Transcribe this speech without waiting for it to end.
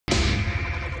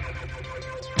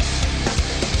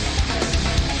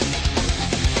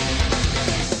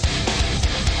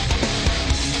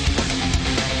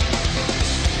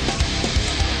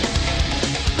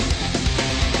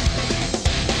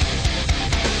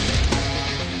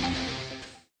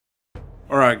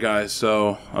Alright guys,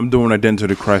 so I'm doing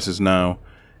Identity Crisis now,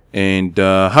 and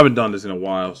haven't done this in a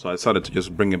while, so I decided to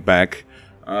just bring it back.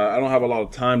 I don't have a lot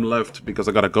of time left because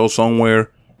I gotta go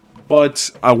somewhere, but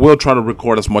I will try to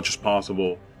record as much as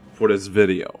possible for this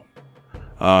video.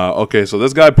 Okay, so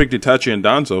this guy picked Itachi and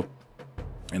Danzo,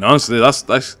 and honestly, that's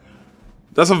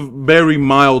a very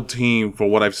mild team for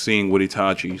what I've seen with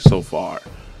Itachi so far.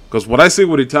 Because what I see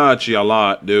with Itachi a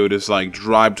lot, dude, is like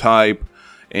drive type.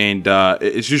 And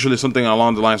it's usually something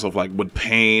along the lines of like with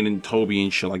Pain and Toby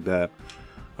and shit like that.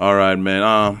 Alright,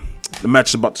 man. The match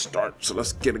is about to start, so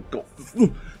let's get it going.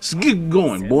 Let's get it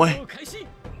going, boy.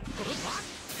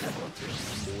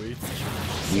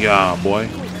 Yeah, boy.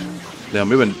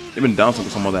 Damn, even down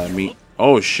some of that meat.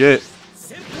 Oh shit.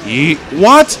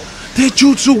 What? That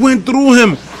jutsu went through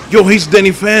him. Yo, he's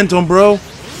Danny Phantom, bro.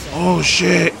 Oh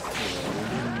shit.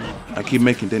 I keep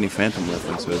making Danny Phantom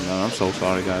references. Man, I'm so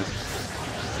sorry, guys.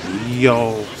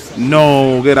 Yo,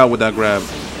 no, get out with that grab.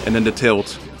 And then the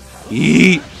tilt.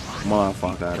 Yeet.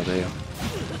 Motherfucker out of there.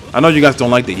 I know you guys don't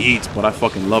like the yeets, but I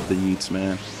fucking love the yeets,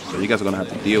 man. So you guys are gonna have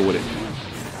to deal with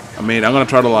it. I mean, I'm gonna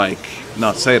try to like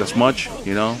not say it as much,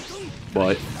 you know,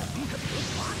 but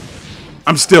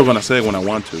I'm still gonna say it when I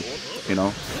want to, you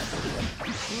know.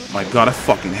 My god, I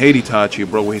fucking hate Itachi,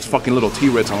 bro, with his fucking little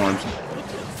T-Rex arms.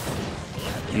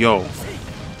 Yo.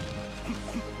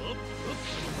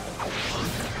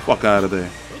 Fuck out of there.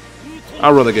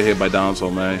 I'd rather get hit by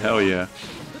Danzo, man. Hell yeah.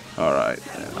 Alright.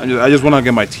 I just want to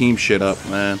get my team shit up,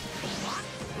 man.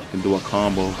 Can do a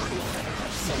combo.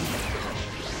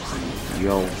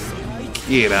 Yo.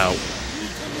 Get out.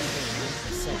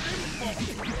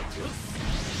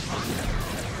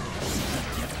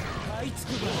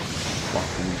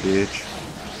 Fucking bitch.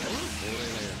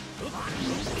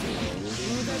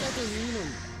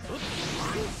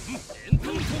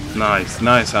 Nice.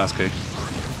 Nice, Sasuke.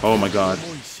 Oh my god.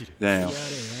 Damn.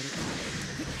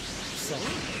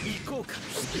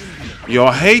 Yo,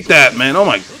 I hate that, man. Oh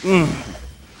my.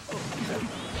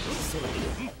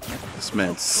 This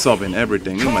man's subbing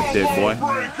everything. You're my dick, boy.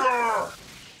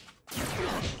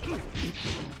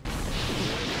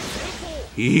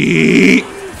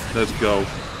 Let's go.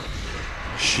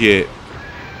 Shit.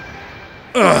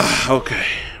 Okay.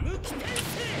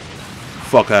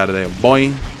 Fuck out of there,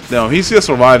 boy. No, he still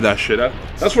survived that shit.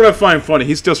 That's what I find funny.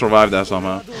 He still survived that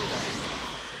somehow.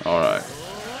 Alright.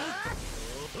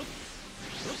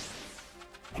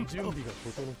 Let's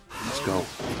go.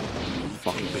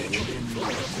 Fucking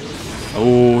bitch.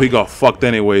 Oh, he got fucked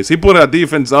anyways. He put a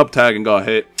defense up tag and got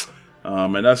hit.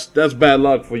 Man, that's bad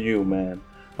luck for you, man.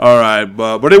 Alright,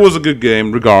 but it was a good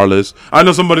game regardless. I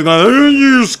know somebody's gonna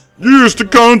use the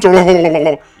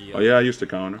counter. Oh yeah, I used to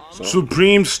counter. So.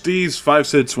 Supreme Steez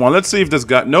 561. Let's see if this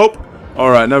guy. Nope. All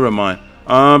right, never mind.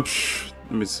 Let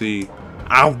me see.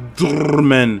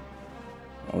 Avdurman.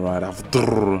 All right,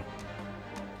 Avdur.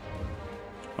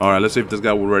 All right, let's see if this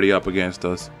guy will ready up against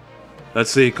us.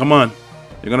 Let's see. Come on.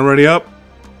 You're gonna ready up?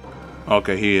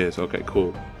 Okay, he is. Okay,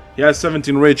 cool. He has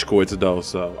 17 rage quits though,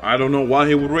 so I don't know why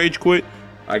he would rage quit.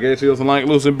 I guess he doesn't like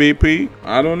losing BP.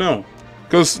 I don't know,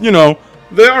 cause you know.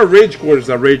 There are rage quitters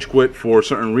that rage quit for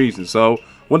certain reasons. So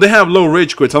when they have low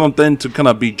rage quits, I don't tend to kind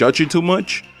of be judgy too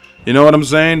much. You know what I'm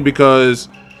saying? Because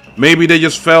maybe they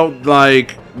just felt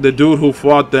like the dude who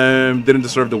fought them didn't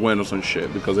deserve the win or some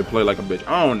shit because they play like a bitch.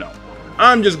 I don't know.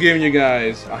 I'm just giving you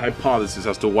guys a hypothesis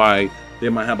as to why they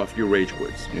might have a few rage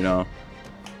quits, you know?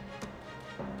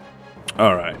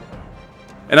 Alright.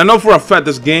 And I know for a fact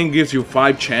this game gives you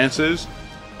 5 chances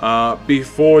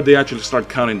before they actually start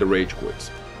counting the rage quits.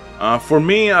 For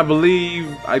me, I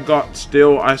believe I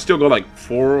still got like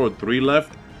 4 or 3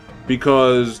 left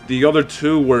because the other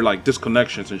 2 were like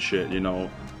disconnections and shit, you know,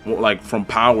 like from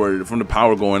the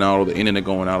power going out or the internet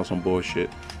going out or some bullshit.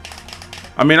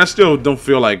 I mean, I still don't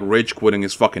feel like rage quitting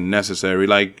is fucking necessary.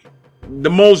 Like,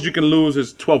 the most you can lose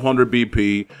is 1200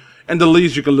 BP and the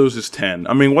least you can lose is 10.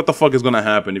 I mean, what the fuck is gonna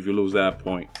happen if you lose that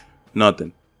point?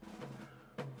 Nothing.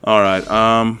 Alright,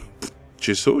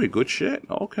 Chisui, good shit.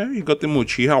 Okay, he got the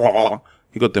Uchiha.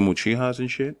 He got the Uchihas and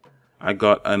shit. I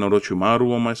got an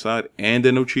Orochimaru on my side and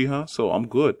an Uchiha, so I'm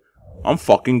good. I'm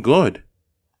fucking good.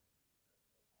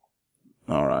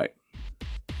 Alright.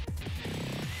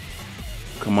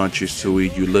 Come on,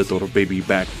 Chisui, you little baby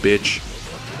back bitch.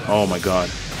 Oh my god.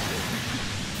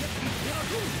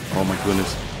 Oh my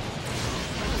goodness.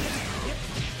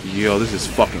 Yo, this is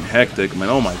fucking hectic, man.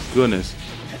 Oh my goodness.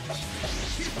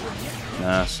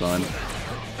 Nah, son.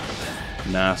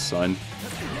 Nah, son.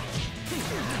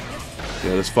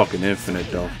 Yeah, that's fucking infinite,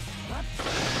 though.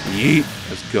 Yeet.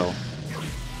 Let's go.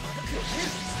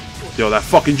 Yo, that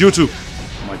fucking jutsu.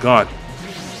 Oh my god.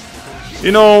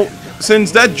 You know,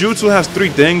 since that jutsu has 3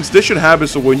 things, this should happen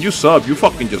so when you sub, you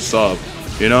fucking just sub.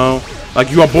 You know? Like,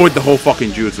 you avoid the whole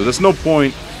fucking jutsu. There's no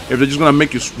point if they're just gonna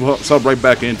make you sub right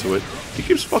back into it. He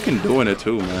keeps fucking doing it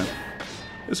too, man.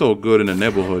 It's all good in the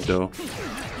neighborhood, though.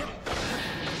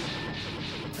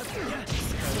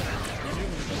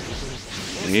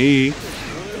 Hey.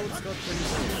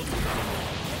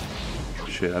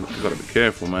 Shit, I gotta be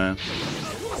careful, man.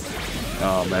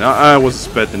 Oh, man, I was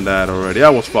expecting that already. I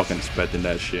was fucking expecting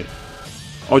that shit.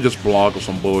 I'll just block or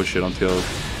some bullshit until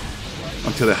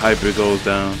the hyper goes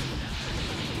down.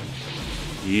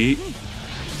 Yeet.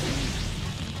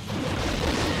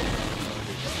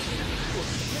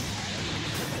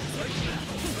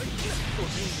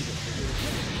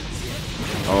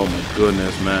 Oh my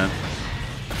goodness, man.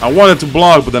 I wanted to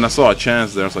block, but then I saw a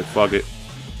chance there. I was like, fuck it.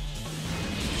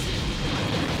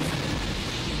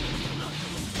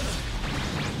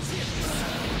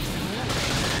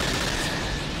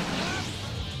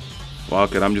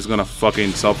 Fuck it, I'm just gonna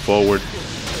fucking sub forward.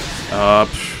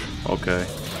 Okay.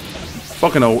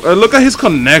 Fucking look at his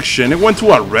connection. It went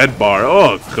to a red bar.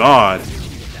 Oh god.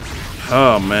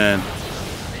 Oh man.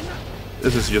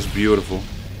 This is just beautiful.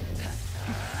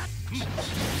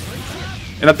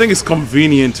 And I think it's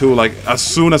convenient too, like as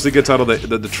soon as it gets out of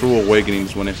the true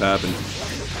awakenings when it happens.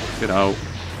 Get out.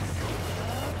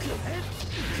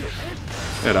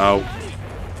 Get out.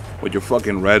 With your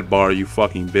fucking red bar, you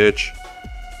fucking bitch.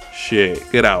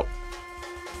 Shit, get out.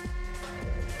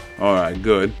 Alright,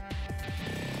 good.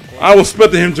 I was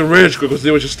expecting him to rage because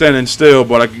they were just standing still,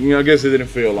 but I guess he didn't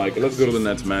feel like it. Let's go to the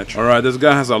next match. Alright, this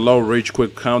guy has a low reach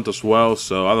quick count as well,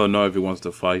 so I don't know if he wants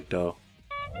to fight though.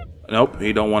 Nope,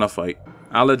 he don't want to fight.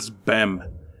 Alex Bem.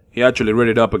 He actually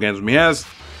rated up against me. He has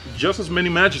just as many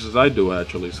matches as I do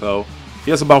actually, so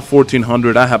he has about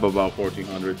 1,400. I have about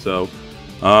 1,400, so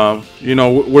you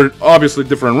know, we're obviously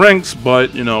different ranks,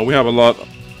 but you know, we have a lot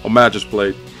of matches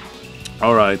played.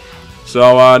 Alright.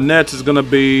 So next is gonna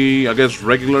be, I guess,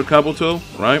 regular Kabuto,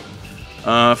 right?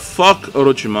 Fuck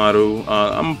Orochimaru.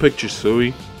 I'm gonna pick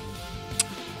Chisui.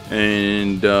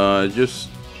 And just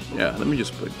yeah, let me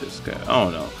just pick this guy. I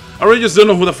don't know. I really just don't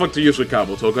know who the fuck to use with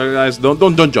Kabuto, okay, guys?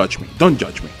 Don't judge me. Don't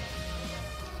judge me.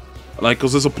 Like,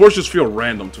 cause the supports just feel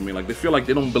random to me. Like they feel like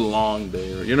they don't belong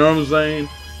there. You know what I'm saying?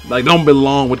 Like they don't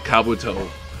belong with Kabuto.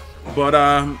 But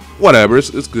whatever.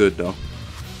 It's good though.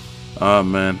 Oh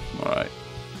man. All right.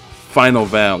 Final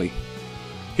Valley.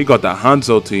 He got the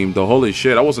Hanzo team though. Holy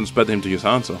shit! I wasn't expecting him to use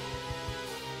Hanzo.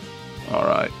 All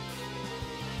right.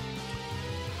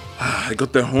 I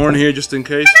got the horn here just in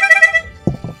case.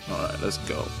 All right, let's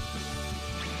go.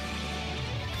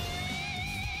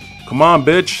 Come on,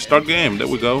 bitch. Start game. There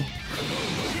we go.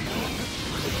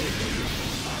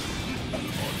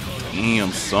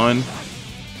 Damn, son.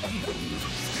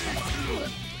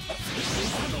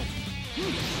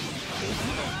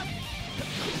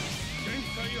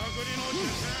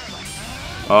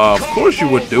 Of course you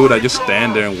would do it. I just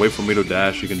stand there and wait for me to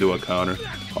dash. You can do a counter.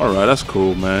 Alright, that's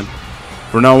cool, man.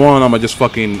 From now on, I'ma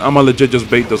legit just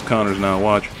bait those counters now.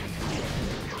 Watch.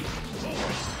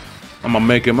 I'ma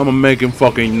make him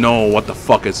fucking know what the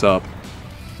fuck is up.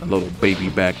 A little baby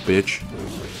back bitch.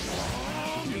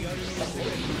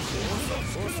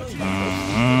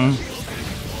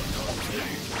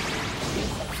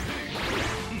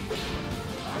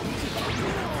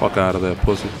 Fuck out of there,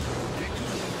 pussy.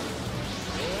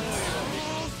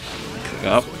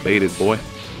 Up, baited boy.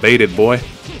 Baited boy.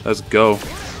 Let's go.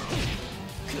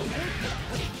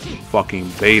 Fucking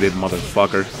baited,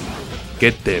 motherfucker.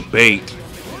 Get the bait.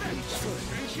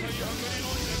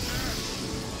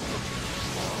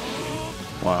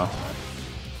 Wow.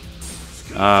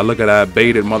 Look at that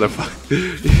baited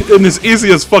motherfucker. And it's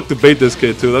easy as fuck to bait this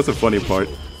kid too. That's the funny part.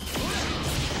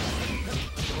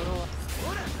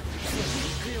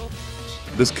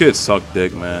 This kid sucked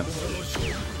dick, man.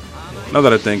 Now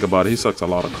that I think about it, he sucks a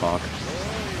lot of cock.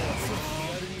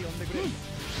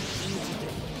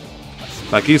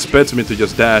 Like he expects me to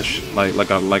just dash like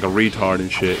a retard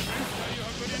and shit.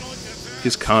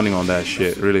 He's counting on that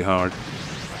shit really hard.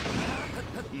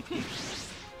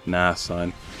 Nah,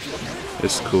 son.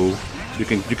 It's cool. You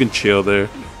can chill there.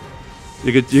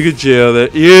 You can chill there.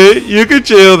 Yeah, you can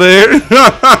chill there.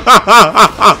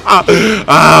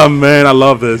 Ah man, I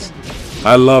love this.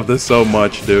 I love this so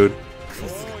much, dude.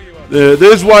 This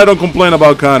is why I don't complain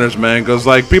about counters, man. Cause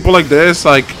like people like this,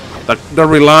 like they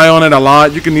rely on it a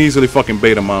lot. You can easily fucking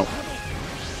bait them out.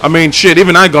 I mean, shit.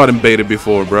 Even I got him baited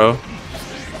before, bro.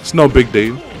 It's no big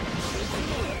deal.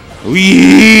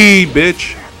 Wee,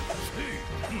 bitch.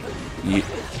 Yeah.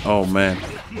 Oh man.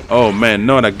 Oh man.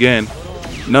 Not again.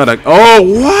 Not again. Oh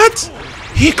what?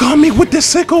 He got me with the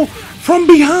sickle From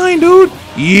behind, dude.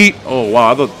 Yeet. Oh,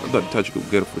 wow. I thought Itachi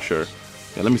could get it for sure.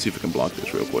 Yeah, let me see if I can block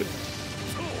this real quick.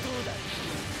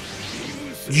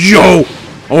 Yo.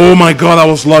 Oh, my God. I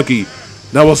was lucky.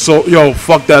 That was so... Yo,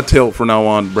 fuck that tilt from now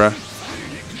on, bruh.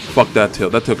 Fuck that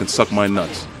tilt. That tilt can suck my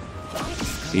nuts.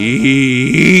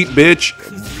 Yeet,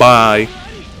 bitch. Bye.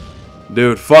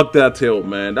 Dude, fuck that tilt,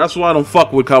 man. That's why I don't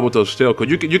fuck with Kabuto's tilt. Because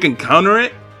you can counter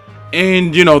it.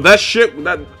 And, you know, that shit...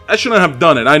 That I shouldn't have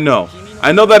done it. I know.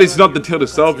 I know that it's not the tilt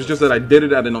itself, it's just that I did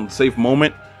it at an unsafe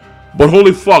moment. But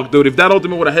holy fuck, dude, if that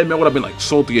ultimate would have hit me, I would have been like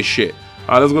salty as shit.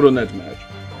 Alright, let's go to the next match.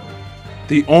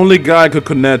 The only guy I could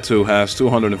connect to has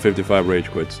 255 rage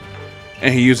quits.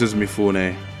 And he uses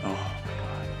Mifune. Oh my god.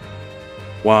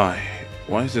 Why?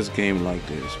 Why is this game like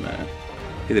this, man?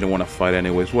 He didn't want to fight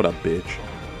anyways, what a bitch.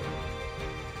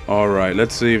 Alright,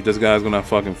 let's see if this guy's gonna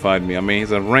fucking fight me. I mean,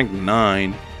 he's at rank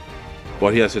 9.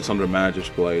 But he has 600 matches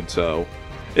played, so...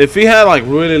 If he had like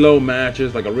really low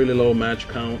matches, like a really low match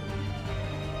count.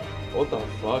 What the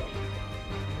fuck?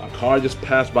 A car just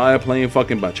passed by playing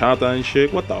fucking bachata and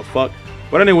shit. What the fuck?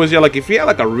 But anyways, yeah, like if he had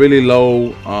like a really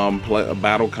low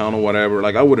battle count or whatever,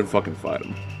 like I wouldn't fucking fight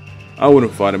him. I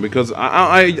wouldn't fight him because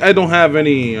I don't have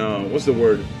any what's the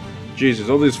word? Jesus,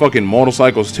 all these fucking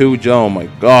motorcycles too. Oh my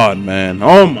god, man.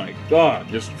 Oh my god.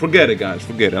 Just forget it, guys.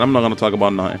 Forget it. I'm not gonna talk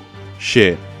about 9.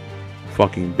 Shit.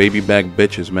 Fucking baby back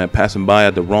bitches, man, passing by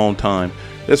at the wrong time.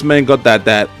 This man got that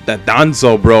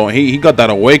Danzo, bro. And he got that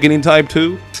awakening type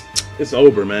too. It's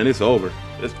over, man. It's over.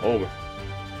 It's over.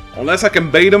 Unless I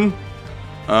can bait him,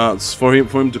 for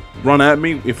him to run at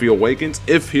me if he awakens.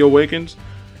 If he awakens,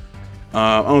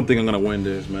 I don't think I'm gonna win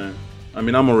this, man. I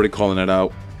mean, I'm already calling it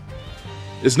out.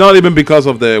 It's not even because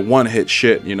of the one-hit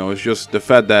shit, you know. It's just the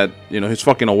fact that, you know, his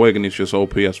fucking awakening is just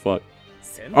OP as fuck.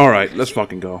 All right, let's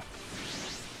fucking go.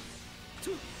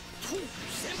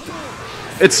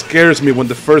 It scares me when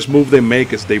the first move they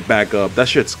make is they back up. That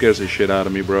shit scares the shit out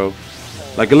of me, bro.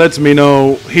 Like, it lets me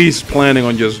know he's planning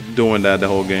on just doing that the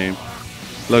whole game.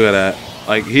 Look at that.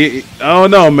 Like, I don't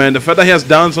know, man. The fact that he has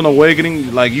Dance on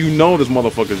Awakening, like, you know this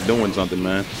motherfucker's doing something,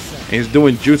 man. And he's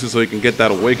doing jutsu so he can get that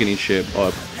awakening shit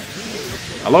up.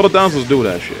 A lot of dancers do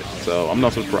that shit, so I'm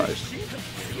not surprised.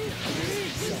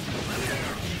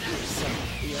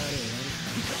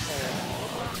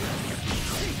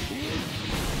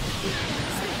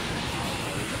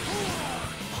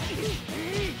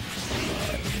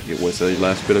 Get what's the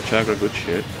last bit of chakra, good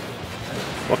shit.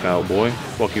 Fuck out, boy.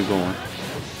 Fuck you going.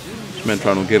 This man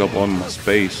trying to get up on my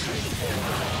space.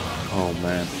 Oh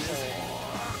man.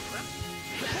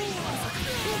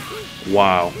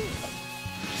 Wow.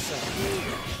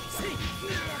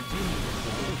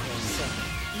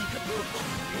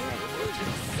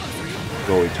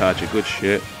 Go Itachi, good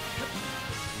shit.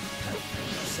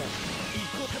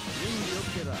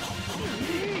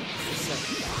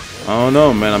 I don't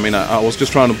know, man. I mean, I was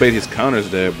just trying to bait his counters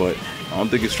there, but I don't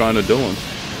think he's trying to do them.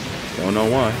 Don't know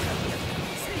why.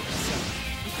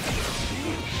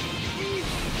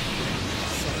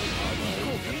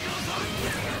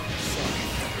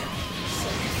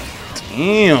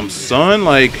 Damn, son.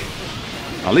 Like,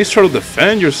 at least try to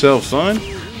defend yourself, son.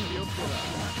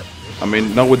 I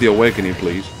mean, not with the awakening,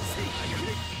 please.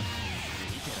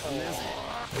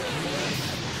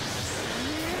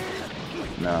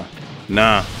 Nah.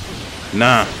 Nah.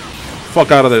 Nah.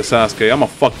 Fuck out of there, Sasuke. I'ma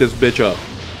fuck this bitch up.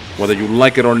 Whether you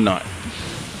like it or not.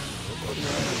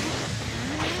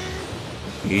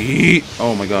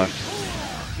 Oh my god.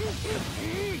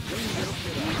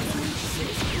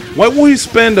 Why won't he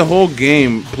spend the whole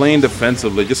game playing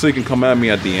defensively just so he can come at me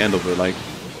at the end of it? Like,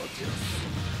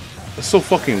 it's so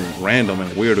fucking random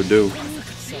and weird to do.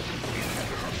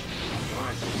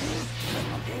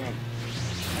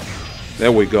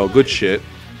 There we go. Good shit.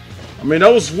 I mean,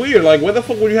 that was weird. Like, where the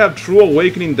fuck would you have True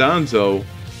Awakening Danzo?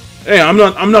 Hey, I'm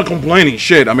not complaining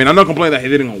shit. I mean, I'm not complaining that he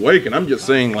didn't awaken. I'm just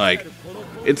saying, like,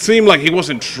 it seemed like he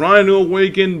wasn't trying to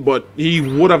awaken, but he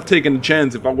would have taken a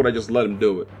chance if I would have just let him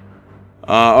do it.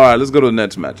 Alright, let's go to the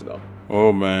next match, though.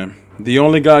 Oh, man. The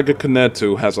only guy I could connect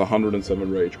to has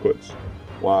 107 rage quits.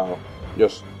 Wow.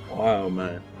 Just, wow,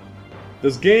 man.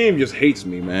 This game just hates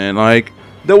me, man. Like,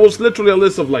 there was literally a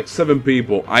list of, like, 7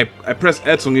 people. I pressed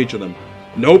X on each of them.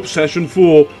 Nope, session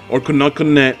full, or could not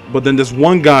connect. But then this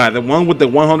one guy, the one with the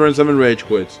 107 rage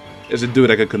quits, is a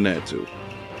dude I could connect to.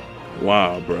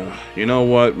 Wow, bro. You know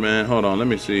what, man? Hold on, let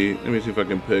me see. Let me see if I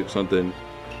can pick something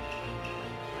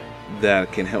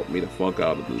that can help me the fuck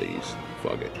out at least.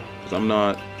 Fuck it. Because I'm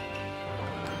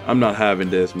not having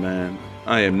this, man.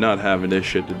 I am not having this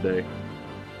shit today.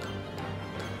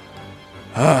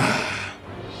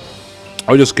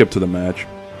 I'll just skip to the match.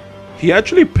 He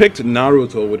actually picked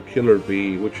Naruto with Killer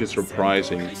Bee, which is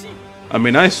surprising. I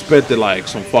mean, I expected like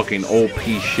some fucking OP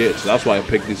shit, so that's why I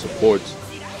picked these supports.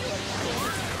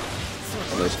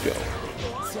 Let's go.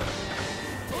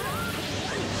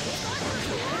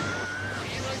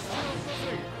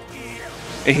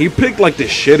 And he picked like the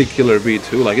shitty Killer Bee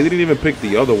too. Like he didn't even pick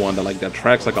the other one that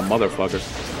tracks like a motherfucker.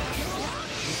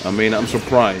 I mean, I'm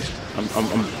surprised.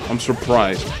 I'm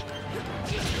surprised.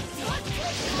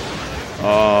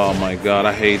 Oh my god,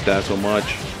 I hate that so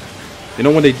much. You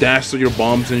know when they dash through your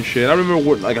bombs and shit? I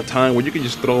remember like a time where you could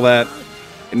just throw that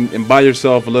and buy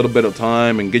yourself a little bit of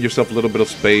time and get yourself a little bit of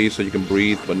space so you can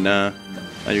breathe, but nah,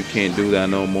 now you can't do that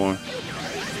no more.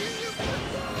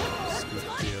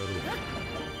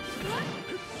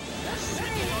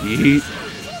 Yeet.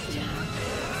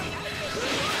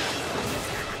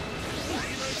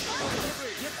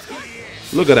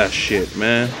 Look at that shit,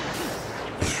 man.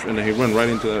 And then he run right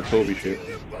into that Toby shit.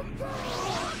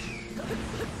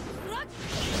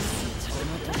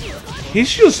 He's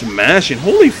just smashing.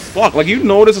 Holy fuck. Like, you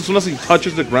notice as soon as he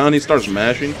touches the ground, he starts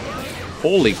smashing.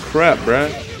 Holy crap, bruh.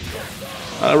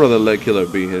 I'd rather let Killer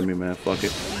Bee hit me, man. Fuck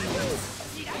it.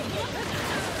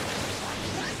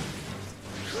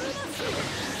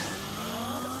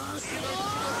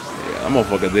 Yeah, that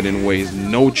motherfucker didn't waste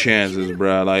no chances,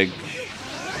 bruh. Like,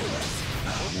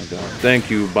 oh my god. Thank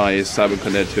you, Bias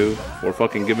CyberConnect 2, for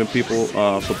fucking giving people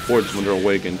supports when they're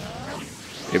awakened.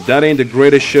 If that ain't the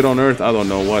greatest shit on earth, I don't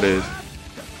know what is.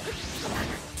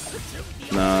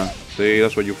 Nah, see,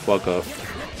 that's where you fuck up.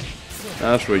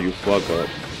 That's where you fuck up.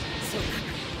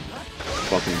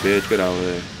 Fucking bitch, get out of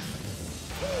there.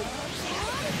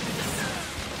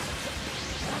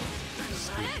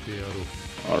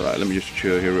 Alright, let me just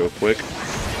chill here real quick.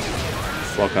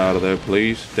 Fuck out of there,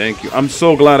 please. Thank you. I'm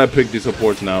so glad I picked these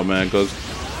supports now, man, because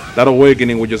that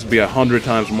awakening would just be 100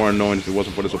 times more annoying if it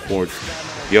wasn't for the supports.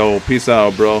 Yo, peace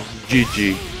out, bro.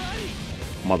 GG.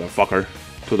 Motherfucker.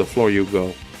 To the floor you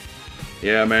go.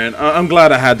 Yeah, man. I'm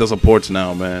glad I had the supports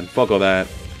now, man. Fuck all that.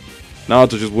 Now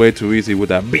it's just way too easy with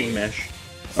that B-mesh.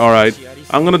 Alright.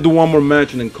 I'm gonna do one more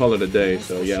match and then call it a day.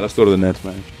 So, yeah, let's go to the next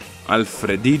match.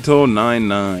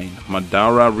 Alfredito99.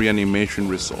 Madara reanimation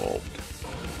resolved.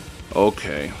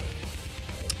 Okay.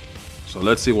 So,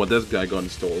 let's see what this guy got in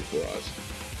store for us.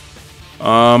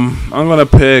 I'm gonna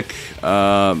pick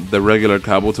the regular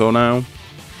Kabuto now,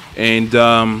 and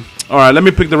all right, let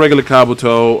me pick the regular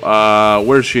Kabuto.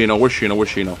 Where's Shino? Where's Shino? Where's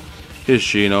Shino? Here's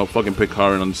Shino. Fucking pick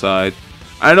Karin on the side.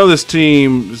 I know this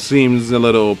team seems a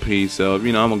little OP, so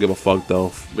you know I don't give a fuck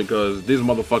though, because these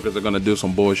motherfuckers are gonna do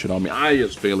some bullshit on me. I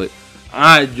just feel it.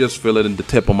 I just feel it in the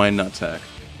tip of my nutsack.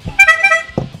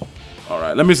 All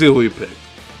right, let me see who he picked.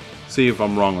 See if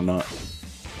I'm wrong or not.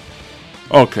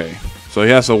 Okay. So he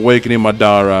has Awakening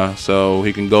Madara, so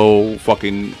he can go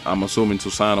fucking, I'm assuming,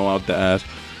 Susano out the ass.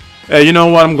 Hey, you know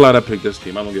what? I'm glad I picked this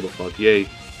team. I don't give a fuck. Yay.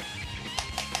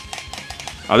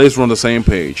 At least we're on the same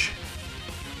page.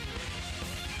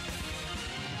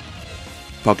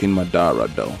 Fucking Madara,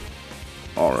 though.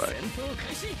 Alright.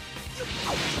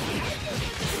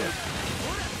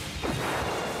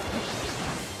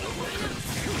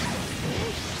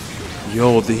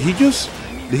 Yo, did he just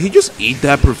eat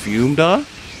that perfume, dog?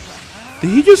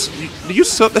 Did you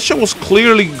saw that shit was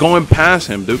clearly going past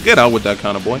him, dude. Get out with that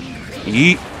kind of boy.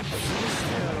 Yeet.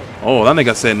 Oh, that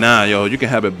nigga said, nah, yo, you can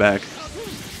have it back.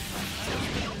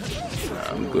 Nah,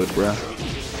 I'm good, bruh.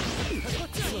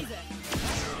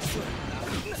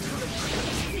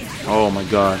 Oh my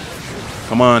god.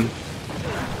 Come on.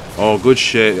 Oh, good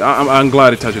shit. I'm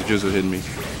glad Itachi hit me.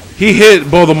 He hit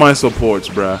both of my supports,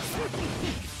 bruh.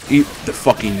 Eat the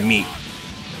fucking meat.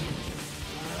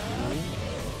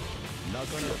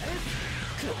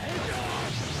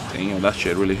 Damn, that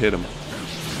shit really hit him.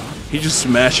 He just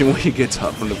smashing when he gets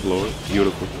up from the floor.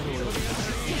 Beautiful.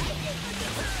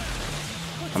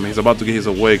 I mean, he's about to get his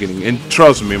awakening. And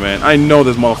trust me, man, I know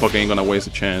this motherfucker ain't gonna waste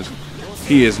a chance.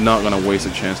 He is not gonna waste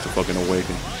a chance to fucking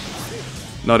awaken.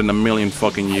 Not in a million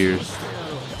fucking years.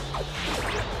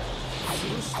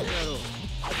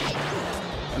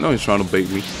 I know he's trying to bait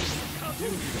me.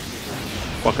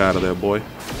 Fuck out of there, boy.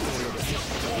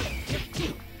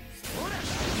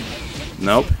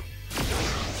 Nope.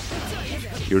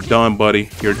 You're done, buddy.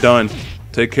 You're done.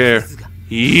 Take care.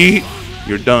 Yeet.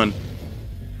 You're done.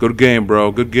 Good game, bro.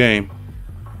 Good game.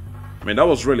 Man, that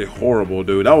was really horrible,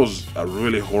 dude. That was a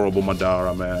really horrible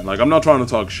Madara, man. Like, I'm not trying to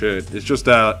talk shit. It's just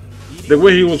that the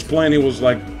way he was playing, he was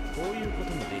like...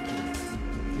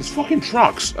 It's fucking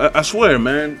trucks. I swear,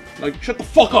 man. Like, shut the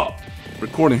fuck up.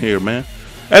 Recording here, man.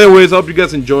 Anyways, I hope you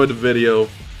guys enjoyed the video.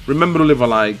 Remember to leave a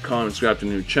like, comment, subscribe to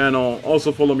the new channel.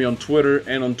 Also follow me on Twitter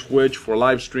and on Twitch for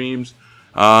live streams.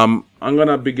 I'm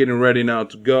gonna be getting ready now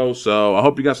to go, so I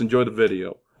hope you guys enjoyed the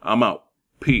video. I'm out.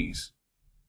 Peace.